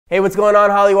Hey, what's going on,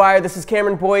 Hollywire? This is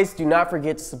Cameron Boyce. Do not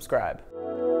forget to subscribe.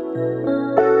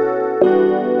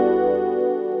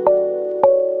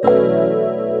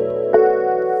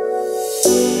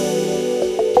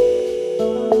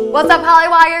 What's up,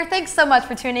 Hollywire? Thanks so much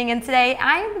for tuning in today.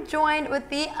 I am joined with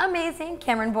the amazing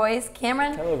Cameron Boyce.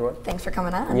 Cameron, hello, everyone. Thanks for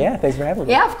coming on. Yeah, thanks for having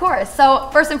me. Yeah, of course. So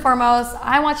first and foremost,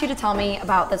 I want you to tell me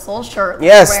about this little shirt.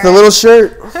 Yes, the little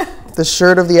shirt. The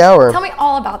shirt of the hour. Tell me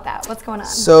all about that. What's going on?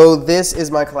 So this is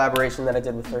my collaboration that I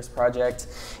did with First Project.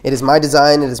 It is my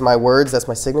design, it is my words, that's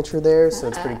my signature there, so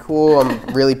it's pretty cool. I'm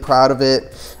really proud of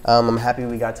it. I'm happy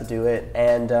we got to do it.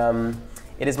 And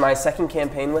it is my second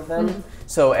campaign with them.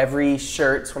 So every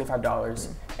shirt is $25.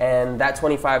 And that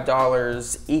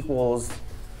 $25 equals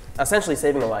essentially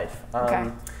saving a life.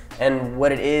 And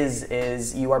what it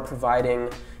is you are providing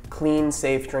clean,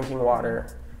 safe drinking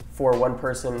water for one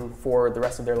person for the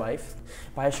rest of their life.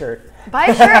 Buy a shirt. Buy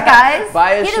a shirt, guys.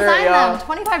 Buy a he shirt, designed them.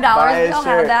 $25. We all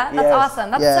have that. That's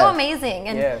awesome. That's so amazing.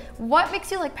 And what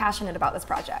makes you passionate about this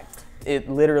project? It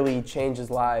literally changes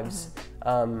lives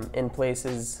in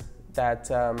places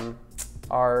that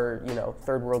are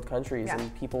third world countries,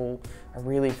 and people are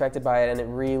really affected by it, and it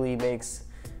really makes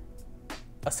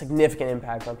a significant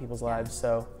impact on people's lives.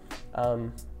 So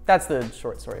that's the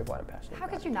short story of why I'm passionate. How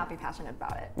could you not be passionate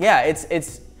about it? Yeah,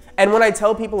 it's and when I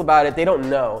tell people about it, they don't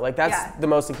know. That's the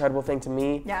most incredible thing to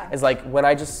me. Is when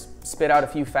I just spit out a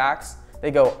few facts, they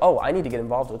go, oh, I need to get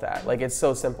involved with that. It's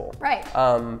so simple. Right.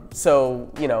 So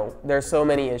there's so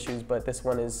many issues, but this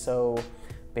one is so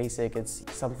basic. It's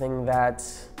something that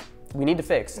we need to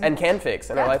fix and can fix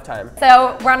in our lifetime.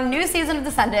 So we're on a new season of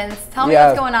Descendants. Tell me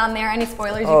what's going on there. Any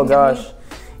spoilers you can give me?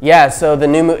 Yeah, so the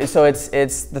new movie, so it's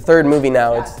the third movie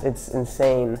now. It's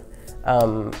insane.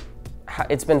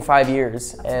 It's been 5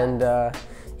 years, and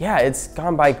yeah, it's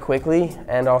gone by quickly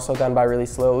and also gone by really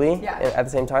slowly at the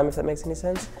same time, if that makes any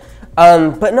sense.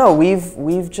 But no,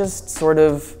 we've just sort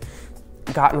of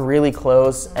gotten really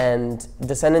close, and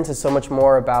Descendants is so much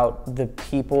more about the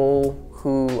people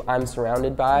who I'm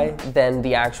surrounded by than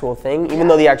the actual thing. Even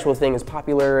though the actual thing is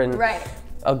popular and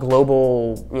a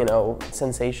global,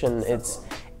 sensation,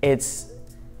 it's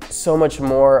so much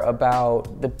more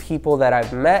about the people that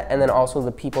I've met and then also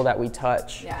the people that we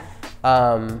touch.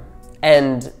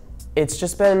 And it's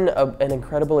just been an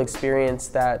incredible experience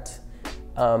that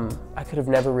I could have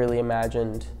never really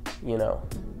imagined,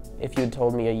 if you had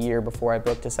told me a year before I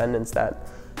booked Descendants that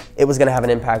it was gonna have an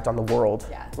impact on the world,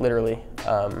 literally.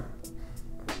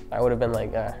 I would have been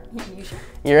like,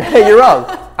 you're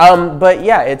wrong. But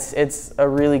yeah, it's a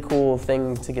really cool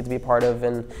thing to get to be a part of,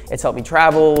 and it's helped me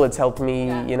travel, it's helped me,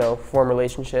 form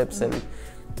relationships,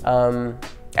 and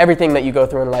everything that you go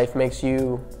through in life makes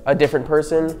you a different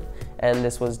person, and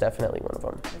this was definitely one of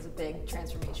them. It was a big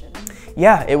transformation.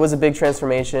 Yeah, it was a big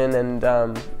transformation, and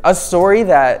a story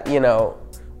that,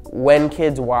 when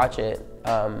kids watch it,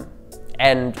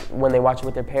 and when they watch it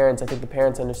with their parents, I think the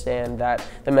parents understand that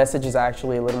the message is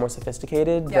actually a little more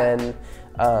sophisticated than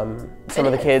some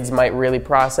of the kids might really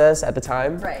process at the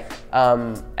time. Right.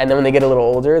 And then when they get a little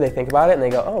older, they think about it and they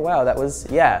go, oh wow, that was,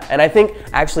 And I think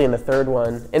actually in the third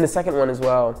one, in the second one as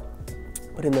well,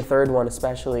 but in the third one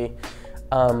especially,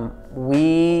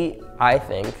 I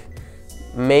think,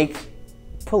 make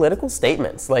political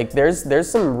statements.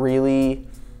 There's some really,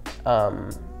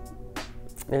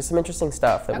 there's some interesting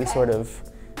stuff that we sort of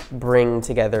bring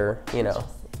together,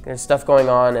 There's stuff going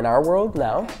on in our world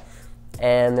now,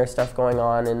 and there's stuff going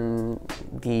on in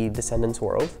the Descendants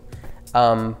world,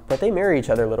 but they mirror each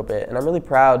other a little bit, and I'm really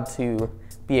proud to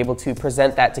be able to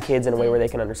present that to kids in a way where they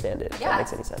can understand it, if that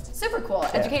makes any sense. Super cool.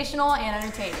 Educational and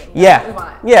entertaining. That's what we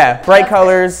want. Yeah, bright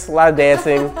colors, a lot of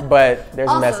dancing, but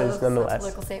there's a message nonetheless.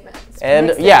 Political statement.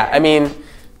 And I mean,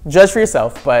 judge for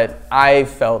yourself, but I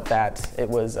felt that it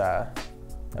was a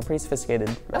pretty sophisticated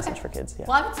message for kids.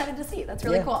 Well, I'm excited to see. That's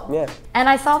really cool. Yeah. And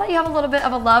I saw that you have a little bit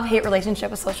of a love-hate relationship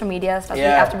with social media, especially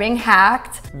after being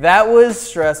hacked. That was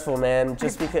stressful, man.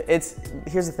 Just because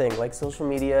here's the thing, social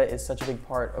media is such a big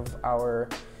part of our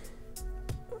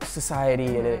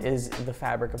society, and it is the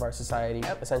fabric of our society.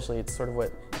 Essentially, it's sort of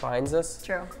what binds us.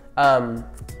 True.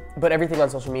 But everything on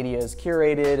social media is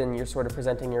curated, and you're sort of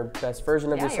presenting your best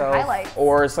version of yourself. Your highlights.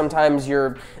 Or sometimes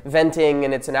you're venting,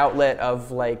 and it's an outlet of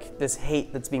this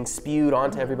hate that's being spewed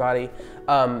onto everybody.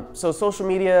 So social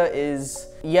media is,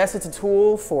 yes, it's a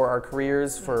tool for our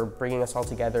careers, for bringing us all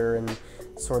together, and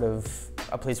sort of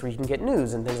a place where you can get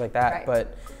news and things like that.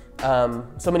 But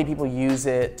so many people use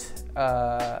it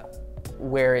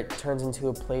where it turns into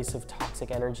a place of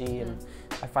toxic energy and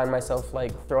I find myself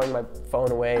like throwing my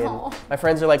phone away, and Oh. my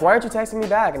friends are like, "Why aren't you texting me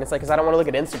back?" And it's like, "Cause I don't want to look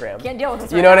at Instagram." Can't deal with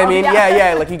this You right know what I now. mean? Yeah.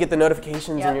 Yeah. Like you get the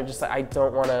notifications, Yep. and you're just like, I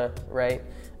don't want to, right?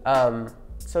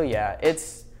 So yeah,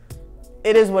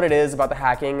 it is what it is about the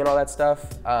hacking and all that stuff.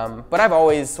 But I've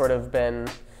always sort of been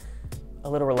a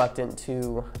little reluctant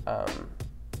to,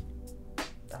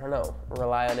 I don't know,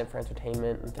 rely on it for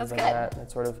entertainment and things That's like good. that.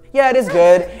 That sort of, yeah, it is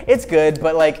good. It's good,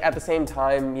 but like at the same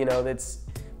time, you know,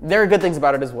 there are good things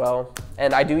about it as well.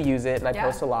 And I do use it, and I Yeah.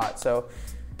 post a lot, so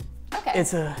Okay.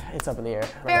 it's up in the air. I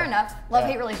don't Fair know. enough.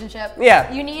 Love-hate relationship.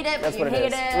 Yeah. You need it, but That's you what it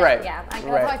hate is. it. Right. Yeah. That's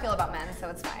Right. how I feel about men, so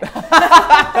it's fine.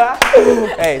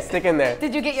 Hey, stick in there.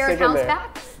 Did you get your Stick in accounts there.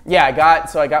 back? Yeah, I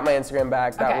got my Instagram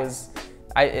back. That Okay. was,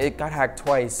 it got hacked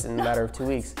twice in a matter of 2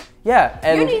 weeks. Yeah,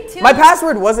 and You need to. my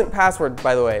password wasn't password,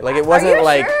 by the way. Like it wasn't you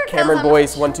like sure? 'Cause Cameron I'm not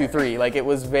Boyce sure. 123. Like it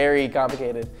was very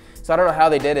complicated. So I don't know how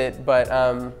they did it, but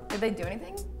Did they do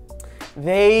anything?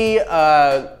 they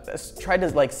tried to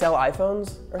like sell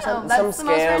iPhones or something. that's Some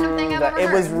the most random scam. thing I've that- ever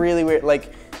It was heard. really weird.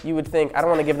 Like you would think, I don't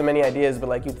want to give them any ideas, but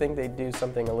like you'd think they'd do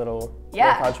something a little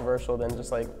Yeah. more controversial than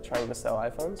just like trying to sell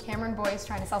iPhones. Cameron Boyce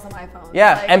trying to sell some iPhones.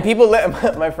 Yeah, Like, and people,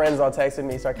 my friends all texted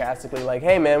me sarcastically like,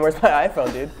 "Hey man, where's my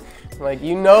iPhone, dude?" I'm like,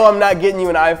 you know I'm not getting you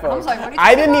an iPhone. I'm sorry, what are you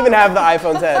I talking didn't about? even have the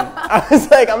iPhone 10. I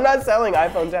was like, I'm not selling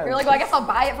iPhone 10. You're like, well, I guess I'll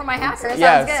buy it from my hacker. Sounds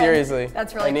yeah, good. seriously.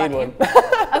 That's really I need funny.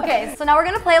 one. Okay, so now we're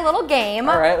gonna play a little game.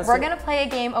 All right, let's we're do it. gonna play a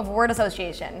game of word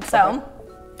association. So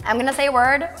I'm gonna say a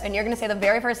word, and you're gonna say the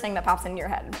very first thing that pops into your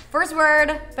head. First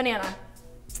word, banana.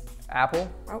 Apple,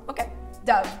 Oh, okay.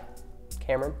 Dove.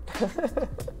 Cameron,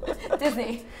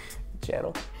 Disney.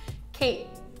 Channel, Kate.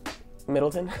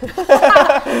 Middleton. No,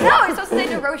 you're supposed to say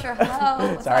DeRocher.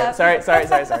 Hello. what's up?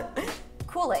 sorry.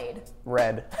 Kool-Aid.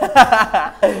 Red.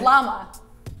 Llama.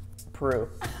 Peru.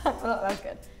 Oh, that's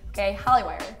good. Okay,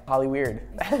 Hollywire. Hollyweird.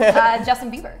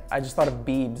 Justin Bieber. I just thought of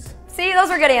Biebs. See, those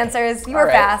were good answers. You were All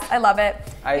right. fast. I love it.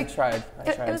 I tried.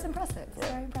 It was impressive. It's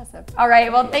very impressive. All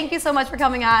right. Well, thank you so much for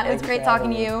coming on. It was Thank you great for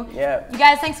talking to having you. me. Yeah. You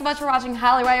guys, thanks so much for watching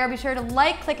Hollywire. Be sure to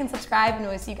like, click, and subscribe, and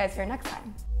we'll see you guys here next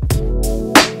time.